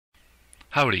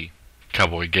Howdy,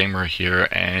 Cowboy Gamer here,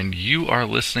 and you are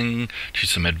listening to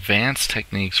some advanced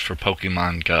techniques for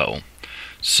Pokemon Go.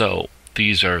 So,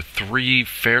 these are three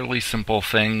fairly simple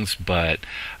things, but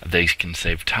they can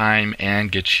save time and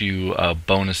get you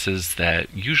bonuses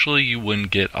that usually you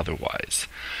wouldn't get otherwise.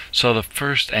 So the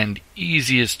first and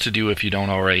easiest to do if you don't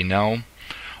already know,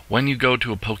 when you go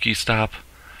to a Pokestop,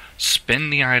 spin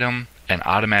the item and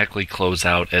automatically close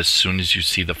out as soon as you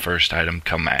see the first item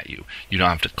come at you. You don't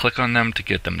have to click on them to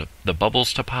get the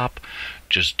bubbles to pop.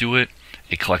 Just do it.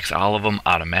 It collects all of them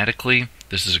automatically.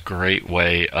 This is a great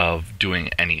way of doing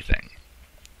anything.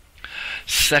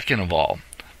 Second of all,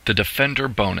 the Defender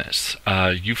bonus.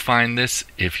 You find this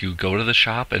if you go to the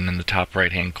shop, and in the top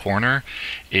right hand corner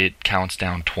it counts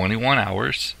down 21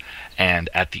 hours, and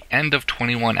at the end of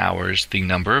 21 hours the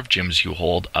number of gyms you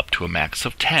hold up to a max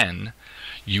of 10,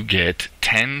 you get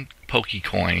 10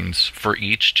 Pokecoins for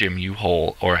each gym you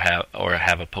hold or have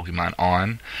a Pokemon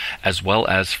on, as well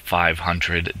as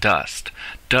 500 dust.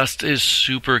 Dust is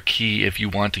super key if you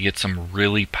want to get some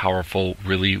really powerful,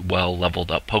 really well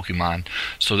leveled up Pokemon,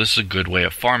 so this is a good way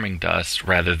of farming dust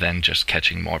rather than just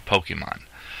catching more Pokemon.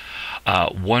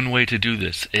 One way to do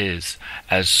this is,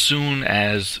 as soon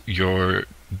as your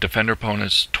Defender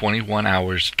opponent's 21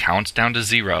 hours counts down to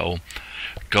 0,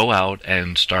 go out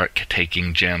and start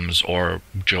taking gyms or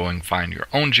going find your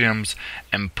own gyms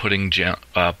and putting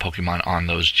Pokemon on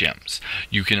those gyms.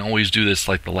 You can always do this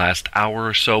like the last hour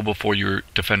or so before your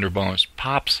Defender bonus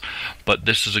pops, but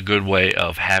this is a good way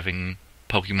of having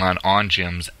Pokemon on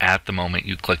gyms at the moment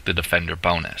you click the Defender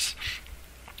bonus.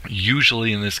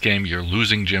 Usually in this game you're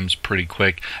losing gyms pretty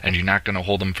quick and you're not going to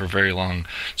hold them for very long,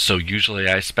 so usually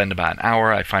I spend about an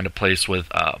hour. I find a place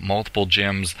with multiple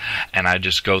gyms and I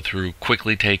just go through,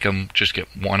 quickly take them, just get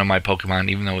one of my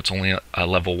Pokemon, even though it's only a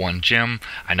level 1 gym.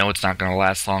 I know it's not going to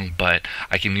last long, but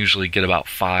I can usually get about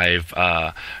 5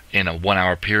 in a 1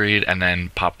 hour period and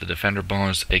then pop the Defender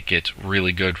bonus. It gets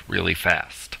really good really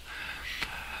fast.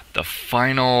 The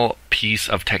final piece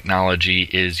of technology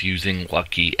is using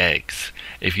lucky eggs.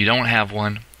 If you don't have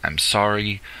one, I'm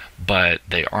sorry, but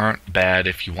they aren't bad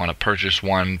if you want to purchase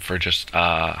one for just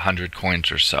 100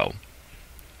 coins or so.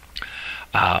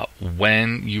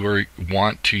 When do you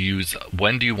want to use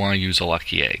a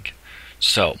lucky egg?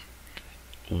 So,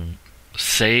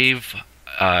 save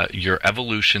your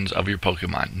evolutions of your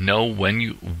Pokemon. Know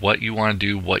what you want to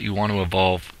do, what you want to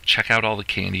evolve. Check out all the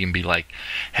candy and be like,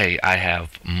 hey, I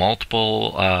have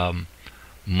multiple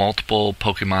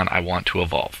Pokemon I want to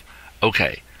evolve.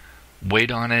 Okay, wait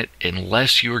on it.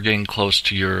 Unless you are getting close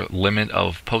to your limit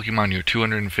of Pokemon, your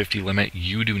 250 limit,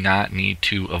 you do not need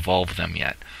to evolve them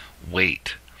yet.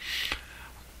 Wait.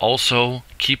 Also,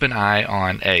 keep an eye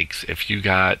on eggs. If you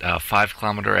got a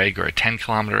 5-kilometer egg or a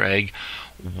 10-kilometer egg,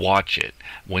 watch it.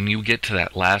 When you get to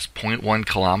that last 0.1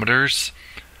 kilometers,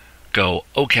 go,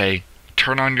 okay,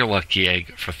 turn on your lucky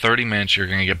egg. For 30 minutes, you're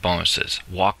going to get bonuses.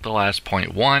 Walk the last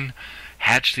 0.1,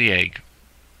 hatch the egg.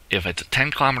 If it's a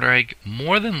 10-kilometer egg,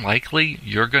 more than likely,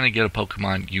 you're going to get a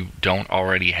Pokemon you don't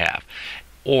already have,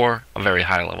 or a very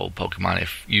high-level Pokemon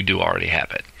if you do already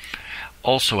have it.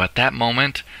 Also, at that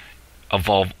moment,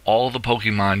 evolve all the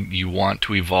Pokemon you want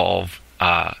to evolve,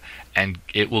 and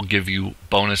it will give you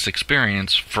bonus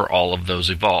experience for all of those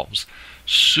evolves.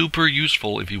 Super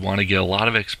useful if you want to get a lot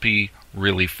of XP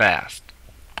really fast,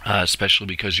 especially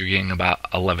because you're getting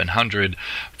about 1100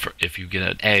 if you get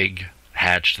an egg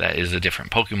hatched that is a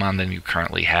different Pokemon than you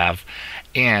currently have,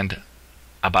 and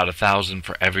about 1000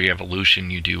 for every evolution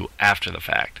you do after the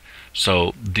fact.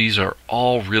 So these are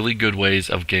all really good ways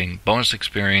of getting bonus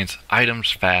experience, items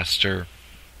faster,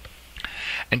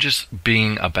 and just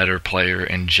being a better player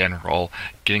in general,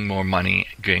 getting more money,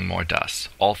 getting more dust.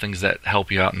 All things that help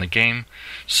you out in the game.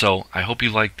 So I hope you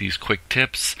like these quick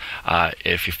tips.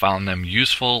 If you found them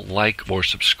useful, like or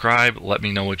subscribe. Let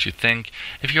me know what you think.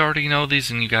 If you already know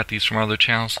these and you got these from other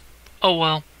channels, oh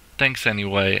well, thanks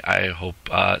anyway. I hope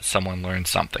someone learned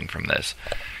something from this.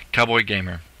 Cowboy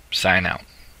Gamer, sign out.